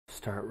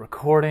start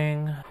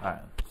recording.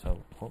 Alright,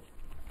 so,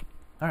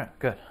 alright,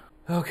 good.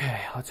 Okay,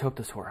 let's hope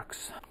this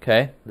works.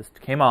 Okay, this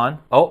came on.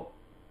 Oh,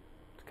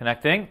 it's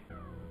connecting.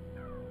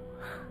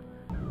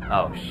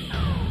 Oh,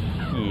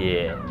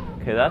 shit.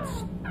 Okay,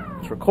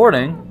 it's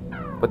recording,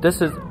 but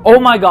this is, oh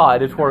my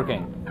god, it's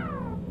working.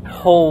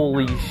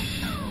 Holy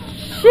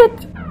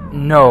shit.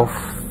 No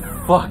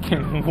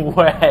fucking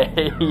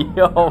way.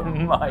 Oh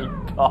my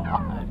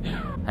god.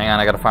 Hang on,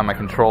 I gotta find my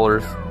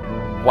controllers.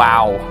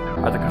 Wow.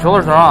 The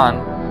controllers are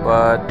on,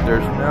 but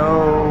there's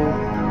no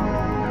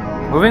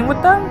moving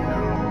with them?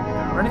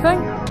 Or anything?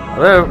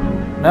 Hello?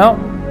 No?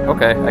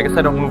 Okay, I guess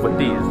I don't move with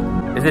these.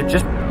 Is it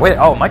just, wait,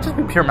 oh, it might just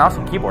be pure mouse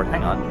and keyboard,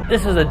 hang on.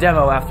 This is a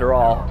demo after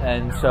all,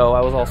 and so I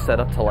was all set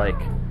up to like,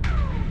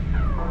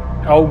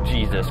 oh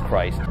Jesus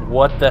Christ.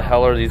 What the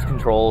hell are these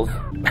controls?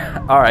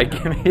 Alright,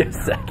 give me a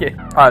second.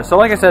 Alright, so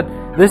like I said,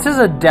 this is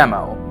a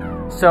demo.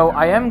 So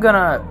I am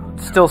gonna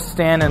still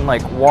stand and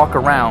like walk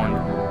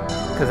around,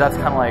 because that's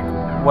kind of like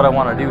what I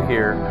want to do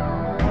here.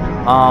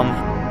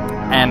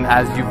 And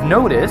as you've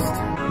noticed,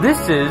 this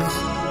is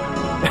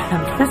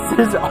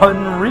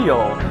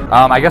unreal.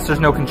 I guess there's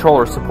no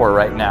controller support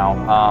right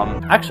now.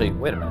 Actually,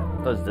 wait a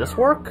minute. Does this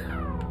work?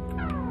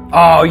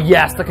 Oh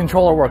yes, the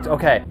controller works.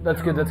 Okay,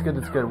 that's good. That's good.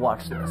 That's good.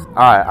 Watch this. All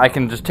right, I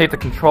can just take the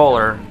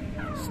controller,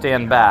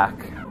 stand back,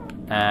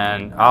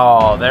 and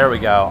oh, there we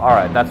go. All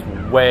right, that's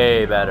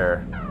way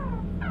better.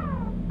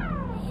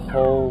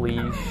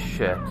 Holy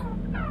shit.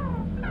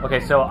 Okay,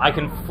 so I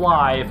can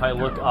fly if I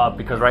look up,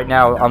 because right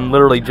now I'm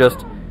literally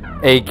just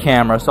a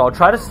camera. So I'll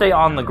try to stay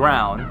on the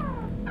ground,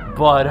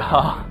 but,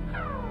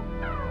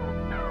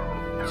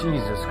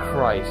 Jesus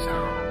Christ.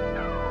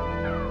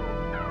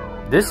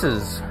 This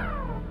is,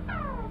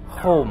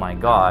 oh my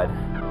god.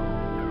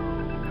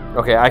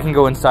 Okay, I can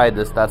go inside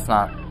this. That's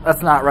not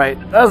right.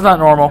 That's not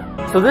normal.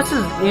 So this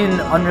is in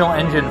Unreal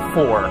Engine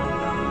 4.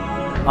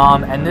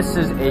 And this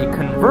is a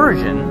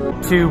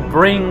conversion to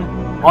bring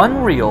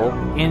Unreal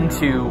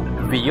into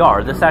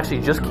VR. This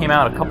actually just came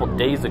out a couple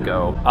days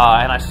ago,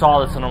 and I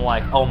saw this and I'm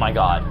like, oh my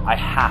god, I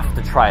have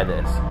to try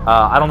this.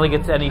 I don't think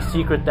it's any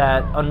secret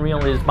that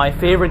Unreal is my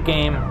favorite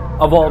game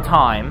of all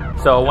time,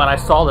 so when I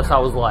saw this I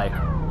was like,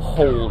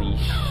 holy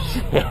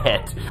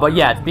shit. But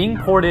yeah, it's being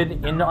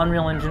ported into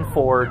Unreal Engine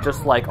 4,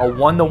 just like a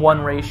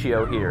 1-to-1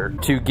 ratio here,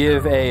 to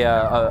give a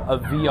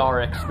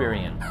VR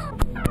experience.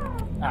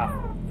 Ah,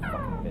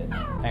 fucking bitch.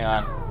 Hang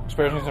on.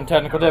 Experiencing some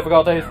technical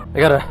difficulties. I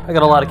got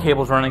a lot of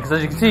cables running, because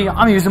as you can see,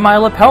 I'm using my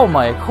lapel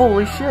mic.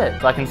 Holy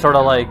shit. So I can sort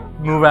of like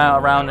move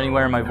around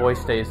anywhere and my voice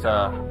stays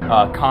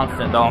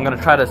constant, though I'm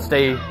gonna try to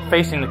stay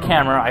facing the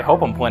camera. I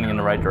hope I'm pointing in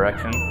the right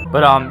direction.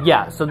 But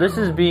yeah, so this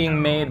is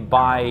being made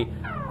by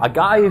a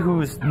guy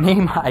whose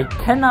name I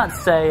cannot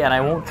say, and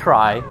I won't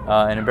try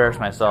and embarrass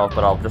myself,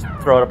 but I'll just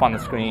throw it up on the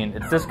screen.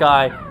 It's this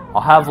guy.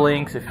 I'll have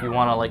links if you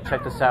want to like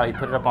check this out. He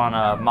put it up on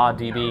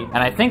ModDB, and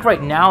I think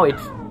right now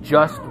it's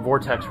just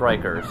Vortex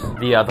Rikers,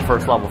 the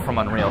first level from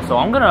Unreal. So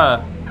I'm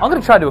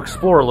gonna try to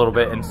explore a little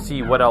bit and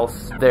see what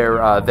else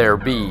there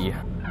be.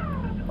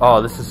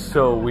 Oh, this is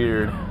so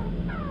weird.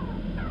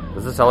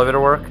 Does this elevator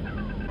work?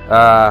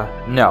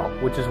 No.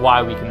 Which is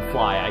why we can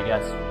fly, I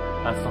guess.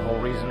 That's the whole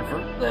reason for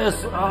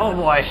this. Oh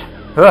boy.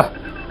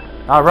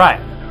 All right.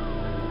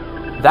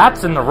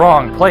 That's in the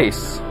wrong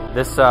place.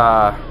 This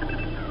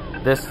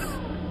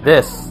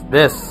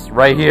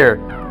right here.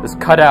 This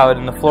cutout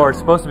in the floor is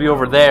supposed to be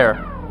over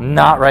there.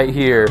 Not right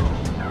here.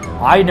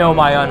 I know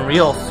my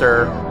Unreal,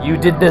 sir. You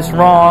did this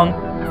wrong.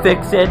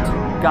 Fix it.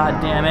 God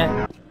damn it.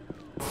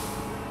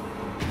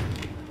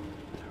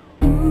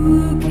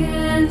 Who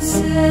can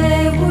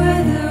say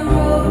where the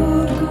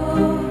road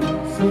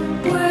goes,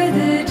 where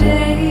the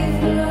day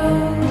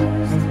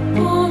flows?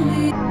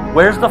 Only.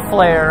 Where's the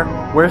flare?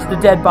 Where's the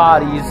dead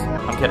bodies?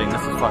 I'm kidding.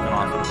 This is fucking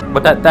awesome.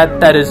 But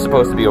that is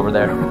supposed to be over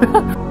there.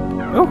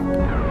 Ooh.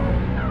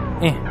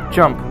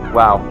 Jump.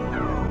 Wow.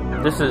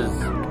 This is...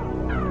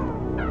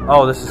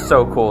 Oh, this is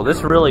so cool.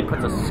 This really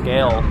puts a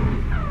scale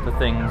to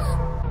things.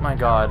 My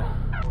god.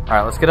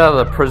 Alright, let's get out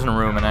of the prison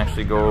room and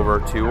actually go over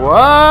to...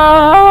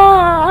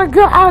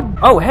 God!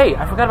 Oh, hey,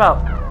 I forgot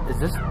about... Is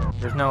this...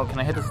 There's no... Can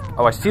I hit this?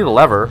 Oh, I see the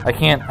lever. I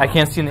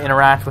can't seem to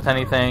interact with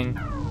anything.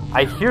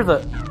 I hear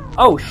the...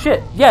 Oh,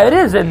 shit. Yeah, it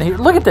is in here.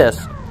 Look at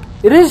this.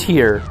 It is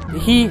here.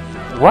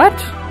 What?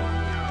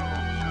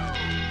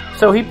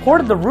 So he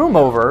ported the room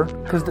over,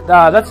 because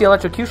that's the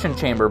electrocution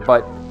chamber,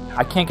 but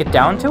I can't get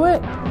down to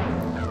it?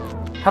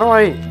 How do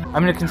I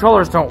mean, the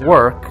controllers don't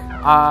work.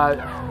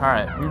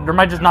 Alright, there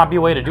might just not be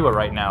a way to do it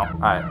right now.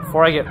 Alright,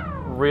 before I get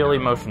really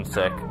motion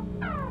sick,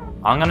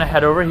 I'm gonna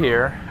head over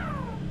here,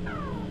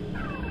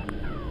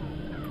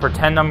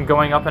 pretend I'm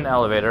going up an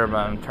elevator, but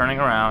I'm turning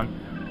around.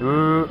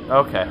 Ooh,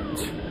 okay.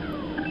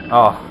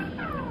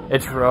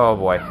 Oh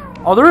boy.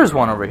 Oh, there is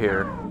one over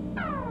here.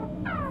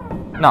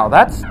 No,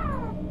 that's...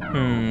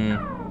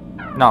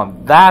 No,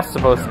 that's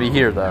supposed to be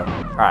here, though.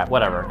 Alright,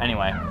 whatever.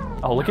 Anyway.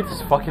 Oh, look at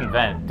this fucking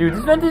vent. Dude,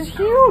 this vent is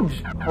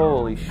huge!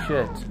 Holy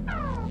shit.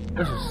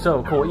 This is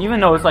so cool.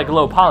 Even though it's like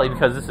low poly,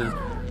 because this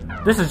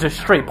is just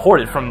straight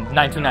ported from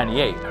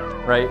 1998.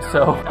 right?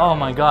 So, oh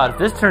my god, if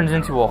this turns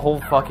into a whole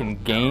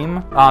fucking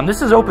game,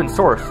 this is open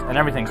source and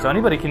everything, so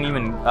anybody can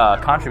even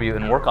contribute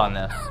and work on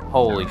this.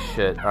 Holy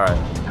shit! All right.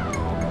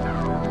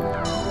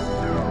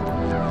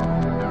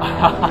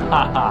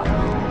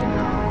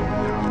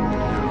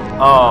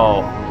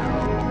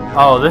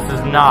 Oh, this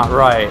is not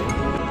right.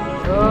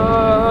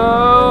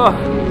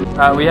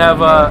 We have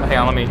hang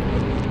on, let me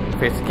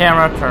face the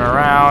camera, turn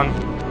around.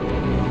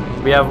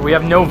 We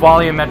have no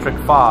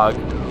volumetric fog,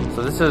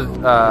 so this is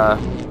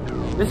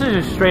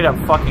just straight up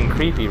fucking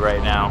creepy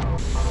right now.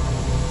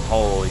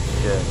 Holy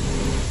shit!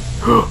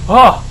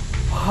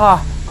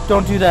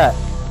 Don't do that.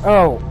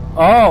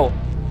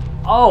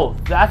 Oh,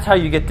 that's how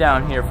you get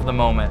down here for the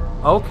moment.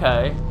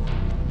 Okay,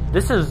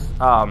 this is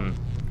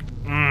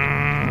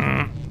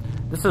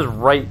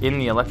right in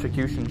the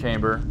electrocution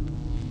chamber.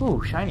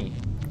 Ooh, shiny.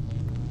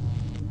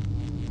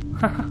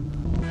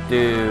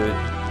 Dude,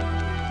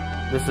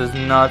 this is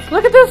nuts.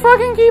 Look at this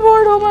fucking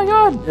keyboard, oh my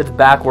god. It's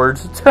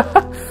backwards.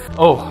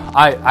 Oh,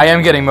 I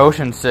am getting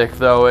motion sick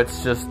though.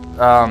 It's just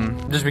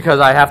because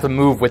I have to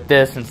move with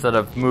this instead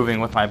of moving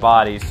with my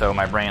body, so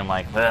my brain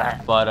like,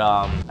 bleh. But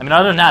I mean,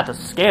 other than that, the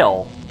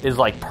scale is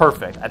like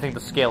perfect. I think the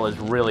scale is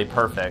really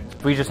perfect.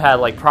 If we just had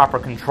like proper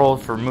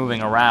controls for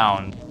moving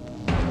around.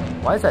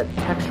 Why is that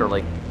texture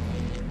like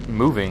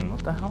moving?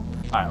 What the hell?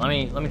 All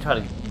right, let me try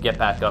to get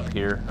back up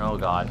here. Oh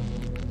god.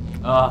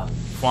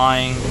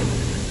 Flying.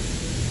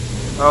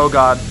 Oh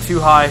god, too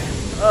high.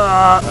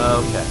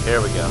 Okay,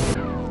 here we go.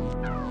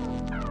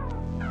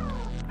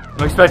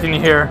 I'm expecting to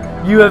hear,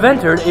 "You have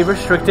entered a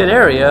restricted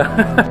area."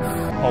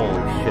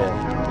 Holy shit.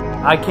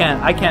 I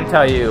can't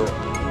tell you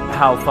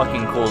how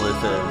fucking cool this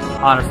is.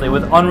 Honestly,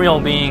 with Unreal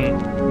being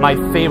my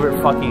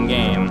favorite fucking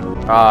game,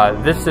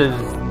 this is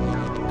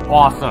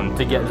awesome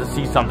to get to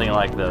see something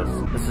like this.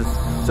 This is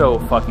so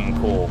fucking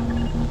cool.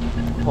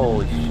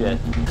 Holy shit.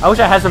 I wish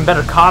I had some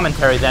better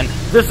commentary than,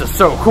 "This is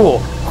so cool.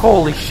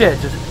 Holy shit,"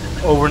 just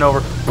over and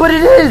over. But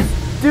it is!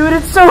 Dude,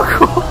 it's so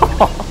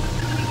cool!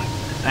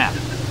 Man.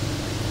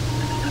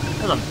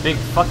 Those are big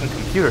fucking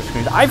computer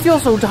screens. I feel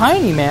so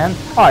tiny, man.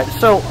 Alright,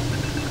 so,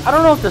 I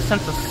don't know if the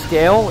sense of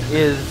scale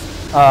is,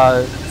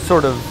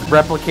 sort of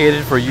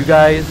replicated for you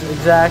guys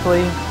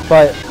exactly,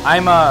 but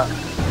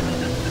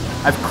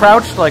I've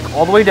crouched like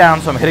all the way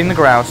down, so I'm hitting the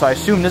ground, so I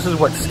assume this is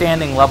what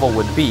standing level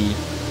would be.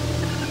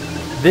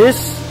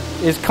 This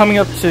is coming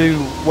up to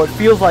what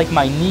feels like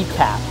my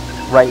kneecap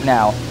right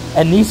now,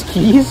 and these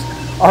keys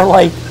are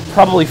like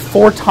probably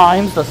 4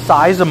 times the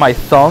size of my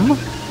thumb.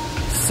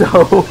 So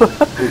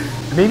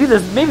maybe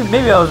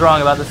I was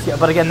wrong about this,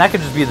 but again, that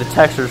could just be the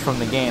textures from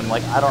the game.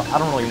 Like I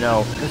don't really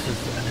know. This is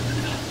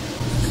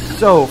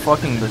so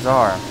fucking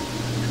bizarre.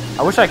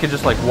 I wish I could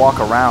just like walk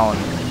around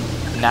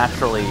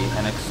naturally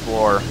and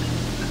explore,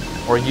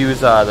 or use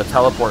the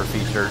teleport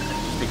feature,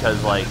 just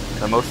because like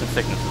the motion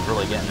sickness is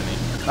really getting to me.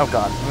 Oh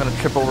god, I'm gonna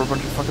trip over a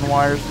bunch of fucking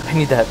wires. I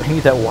need that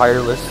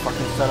wireless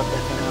fucking setup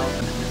that came out.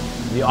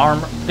 The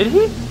armor, did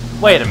he?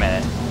 Wait a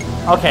minute.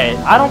 Okay,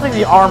 I don't think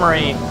the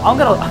armory,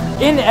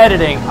 in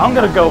editing, I'm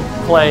gonna go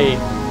play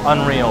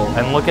Unreal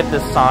and look at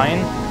this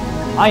sign.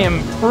 I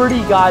am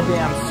pretty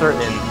goddamn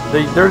certain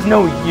there's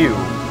no U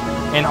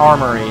in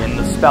armory in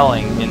the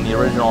spelling in the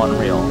original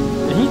Unreal.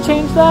 Did he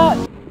change that?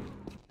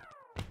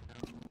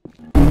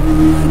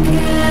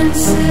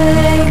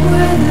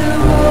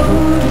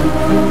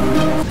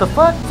 What the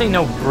fuck? This ain't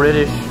no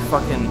British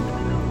fucking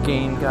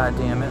game,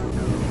 goddammit.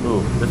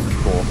 Ooh, this is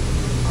cool.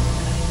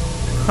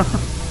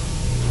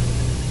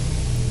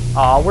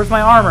 Aw, where's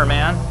my armor,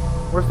 man?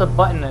 Where's the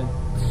button to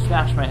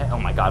smash my head? Oh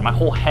my god, my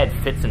whole head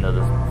fits into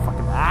this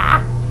fucking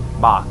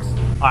box.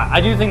 Alright,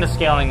 I do think the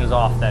scaling is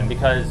off then,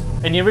 because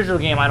in the original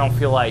game, I don't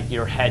feel like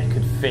your head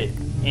could fit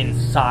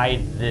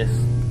inside this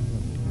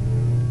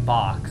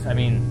box. I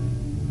mean,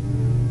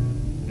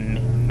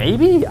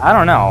 maybe? I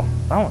don't know.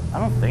 I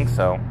don't think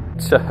so.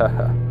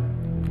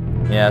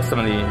 Yeah,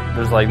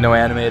 there's like no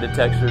animated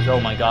textures. Oh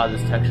my god,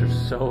 this texture's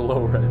so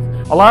low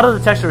res. A lot of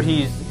the texture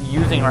he's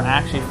using are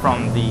actually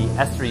from the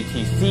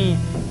S3TC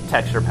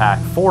texture pack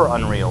for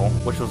Unreal,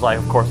 which was like,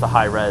 of course, the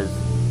high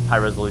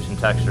resolution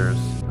textures.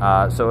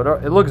 So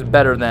it looks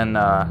better than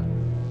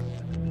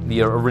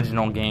the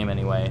original game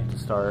anyway, to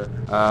start.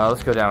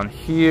 Let's go down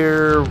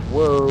here.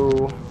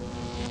 Whoa.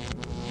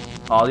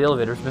 Oh, the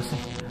elevator's missing.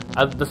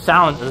 The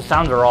sounds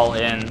are all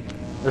in.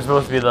 There's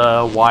supposed to be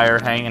the wire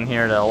hanging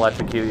here to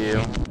electrocute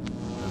you.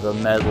 The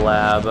med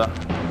lab.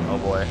 Oh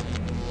boy.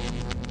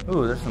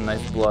 Ooh, there's some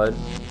nice blood.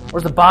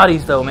 Where's the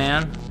bodies though,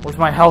 man? Where's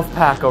my health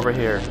pack over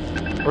here?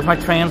 Where's my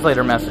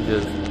translator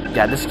messages?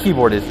 Yeah, this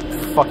keyboard is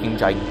fucking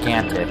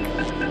gigantic.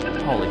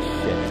 Holy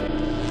shit.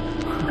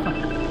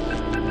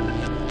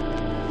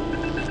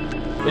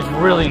 It's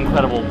really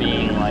incredible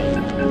being like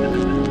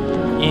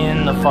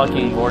in the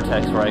fucking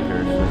Vortex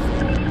Rikers.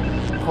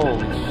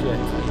 Holy shit.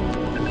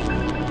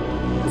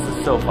 This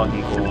is so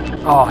fucking cool.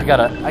 Oh, I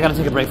gotta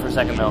take a break for a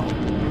second though.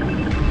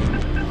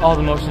 Oh,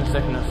 the motion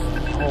sickness.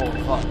 Oh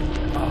fuck.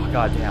 Oh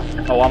goddamn.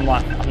 Oh, I'm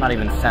not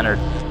even centered.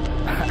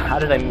 How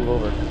did I move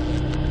over?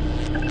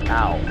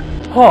 Ow.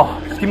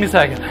 Oh, just Give me a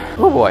second.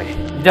 Oh boy,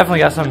 you definitely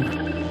got some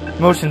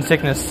motion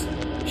sickness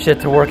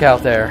shit to work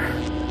out there.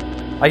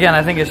 Again,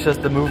 I think it's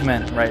just the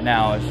movement right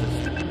now. It's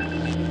just,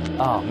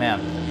 oh man,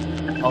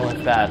 oh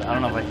that's bad. I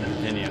don't know if I can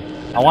continue.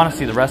 I want to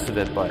see the rest of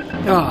it, but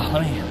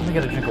let me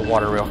get a drink of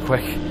water real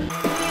quick.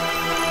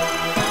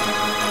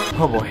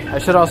 Oh boy, I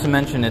should also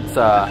mention it's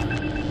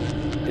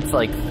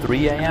like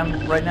 3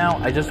 a.m. right now.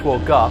 I just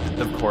woke up,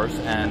 of course,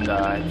 and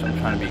I'm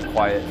trying to be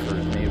quiet for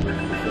neighbors,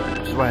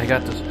 which is why I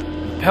got this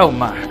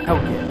my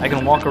kit. I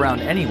can walk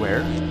around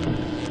anywhere,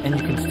 and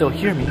you can still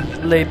hear me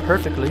lay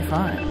perfectly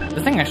fine. The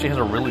thing actually has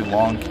a really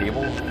long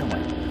cable.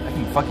 I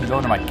can fucking go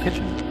into my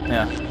kitchen.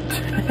 Yeah.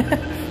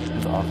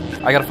 That's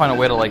awesome. I gotta find a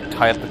way to like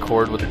tie up the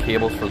cord with the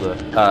cables for the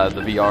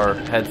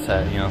VR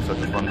headset, you know, so it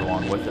just runs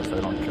along with it so I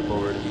don't trip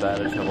over it as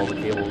bad. I just have all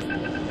the cables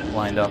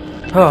lined up.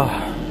 Oh.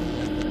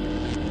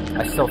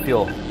 I still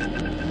feel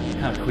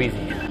kind of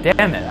queasy.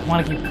 Damn it, I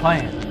want to keep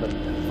playing, but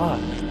fuck.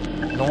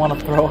 I don't want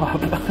to throw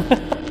up.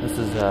 This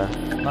is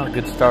not a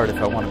good start if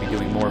I want to be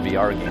doing more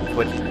VR games,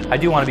 which I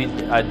do want to be.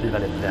 I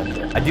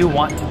do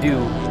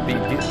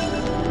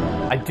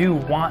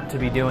want to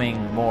be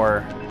doing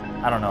more.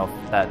 I don't know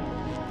if that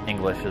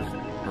English is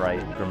right,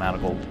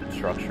 grammatical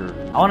structure.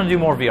 I want to do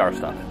more VR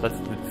stuff. That's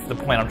the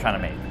point I'm trying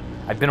to make.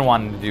 I've been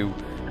wanting to do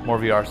more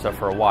VR stuff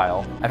for a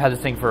while. I've had this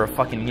thing for a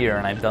fucking year,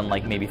 and I've done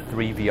like maybe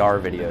 3 VR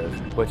videos,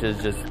 which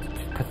is just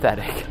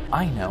pathetic.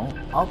 I know.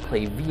 I'll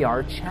play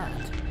VR Chat.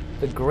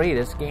 The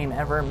greatest game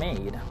ever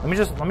made. Let me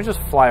just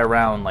fly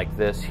around like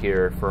this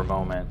here for a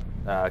moment,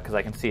 because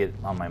I can see it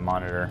on my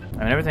monitor. I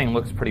mean, everything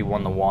looks pretty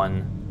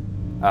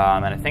one-to-one,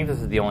 and I think this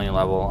is the only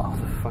level. Oh,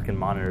 the fucking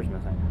monitor's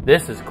missing.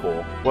 This is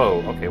cool.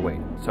 Whoa. Okay, wait.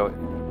 So,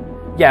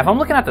 yeah, if I'm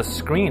looking at the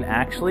screen,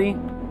 actually,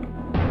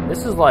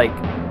 this is like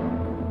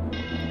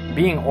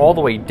being all the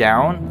way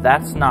down.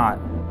 That's not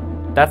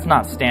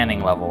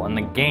standing level. In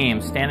the game,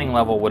 standing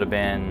level would have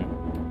been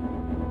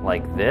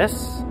like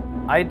this,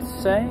 I'd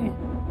say.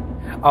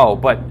 Oh,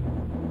 but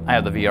I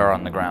have the VR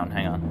on the ground.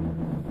 Hang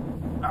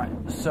on.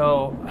 Alright,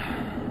 so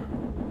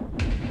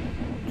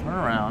turn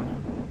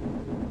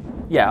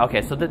around. Yeah,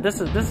 okay, so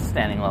this is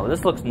standing level.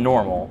 This looks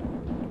normal.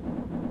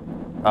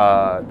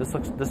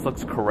 This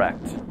looks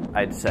correct,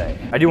 I'd say.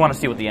 I do want to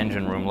see what the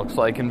engine room looks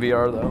like in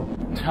VR though.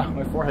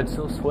 My forehead's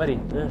so sweaty.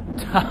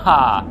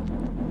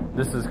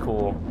 This is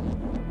cool.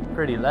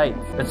 Pretty light.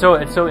 It's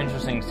so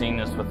interesting seeing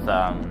this with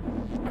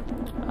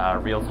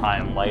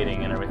real-time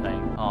lighting and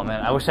everything. Oh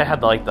man, I wish I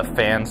had the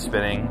fan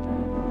spinning,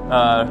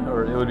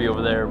 or it would be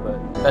over there.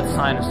 But that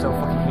sign is so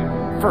fucking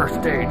huge.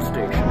 First aid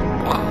station.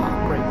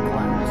 Great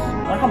glass.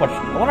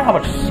 I wonder how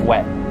much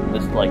sweat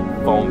this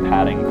foam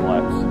padding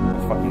collects.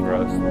 It's fucking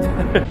gross.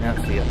 Now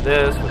so you have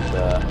this with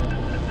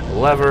the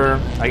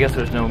lever. I guess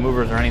there's no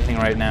movers or anything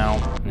right now.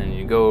 And then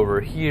you go over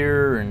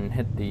here and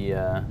hit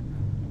the.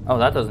 Oh,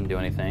 that doesn't do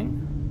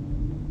anything.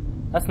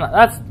 That's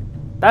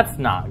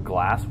not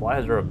glass. Why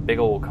is there a big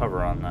old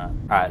cover on that?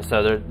 All right,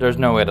 so there's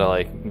no way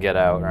to get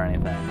out or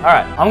anything. All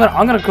right, I'm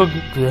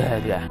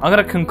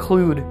gonna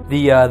conclude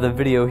the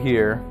video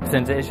here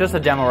since it's just a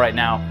demo right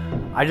now.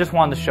 I just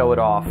wanted to show it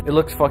off. It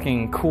looks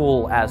fucking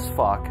cool as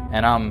fuck,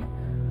 and I'm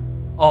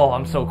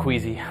so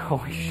queasy.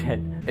 Holy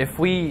shit! If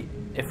we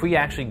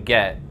actually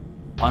get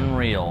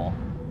Unreal,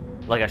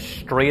 like a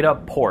straight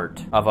up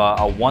port of a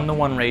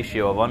 1-to-1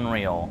 ratio of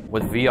Unreal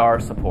with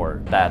VR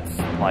support that's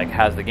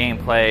has the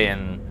gameplay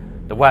and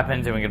the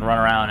weapons, and we can run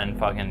around and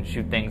fucking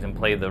shoot things and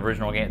play the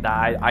original game.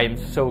 I am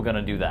so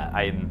gonna do that.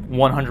 I'm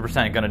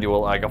 100% gonna do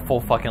a full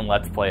fucking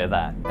let's play of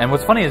that. And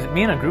what's funny is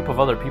me and a group of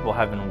other people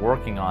have been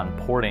working on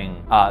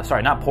porting,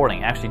 sorry, not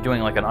porting, actually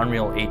doing an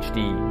Unreal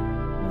HD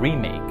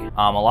remake.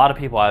 A lot of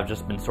people have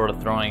just been sort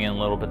of throwing in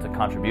little bits of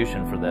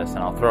contribution for this, and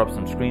I'll throw up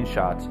some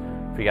screenshots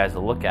for you guys to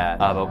look at.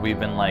 But we've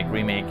been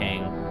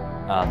remaking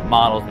the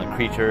models and the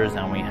creatures,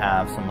 and we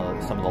have some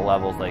of the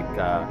levels.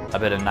 A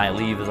bit of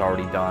Nyleave is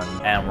already done,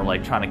 and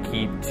we're trying to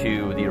keep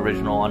to the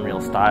original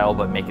Unreal style,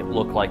 but make it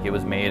look like it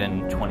was made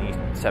in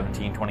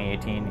 2017,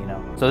 2018. You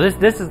know. So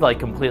this is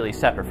completely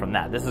separate from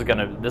that. This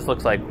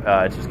looks like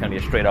it's just gonna be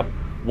a straight up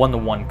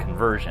 1-to-1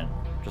 conversion,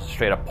 just a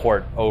straight up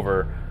port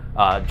over,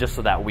 just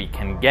so that we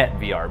can get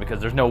VR,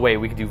 because there's no way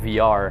we could do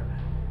VR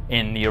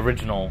in the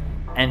original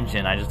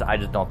engine. I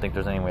just don't think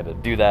there's any way to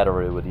do that,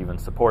 or it would even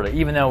support it,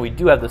 even though we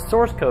do have the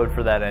source code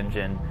for that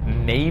engine.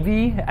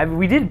 Maybe, I mean,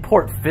 we did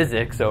port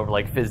physics over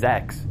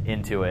PhysX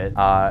into it,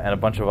 and a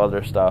bunch of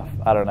other stuff.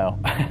 I don't know.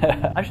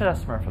 I should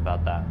ask Smurf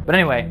about that. But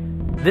anyway,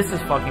 this is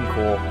fucking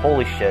cool.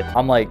 Holy shit.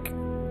 I'm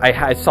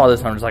I saw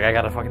this and I'm just I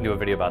gotta fucking do a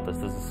video about this.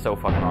 This is so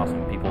fucking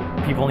awesome.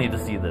 People need to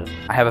see this.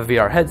 I have a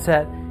VR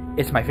headset.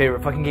 It's my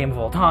favorite fucking game of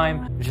all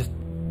time. It's just,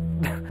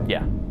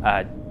 yeah.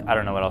 I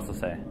don't know what else to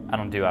say. I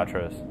don't do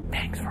outros.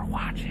 Thanks for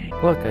watching.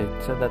 Look, I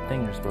said that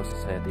thing you're supposed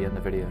to say at the end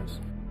of videos.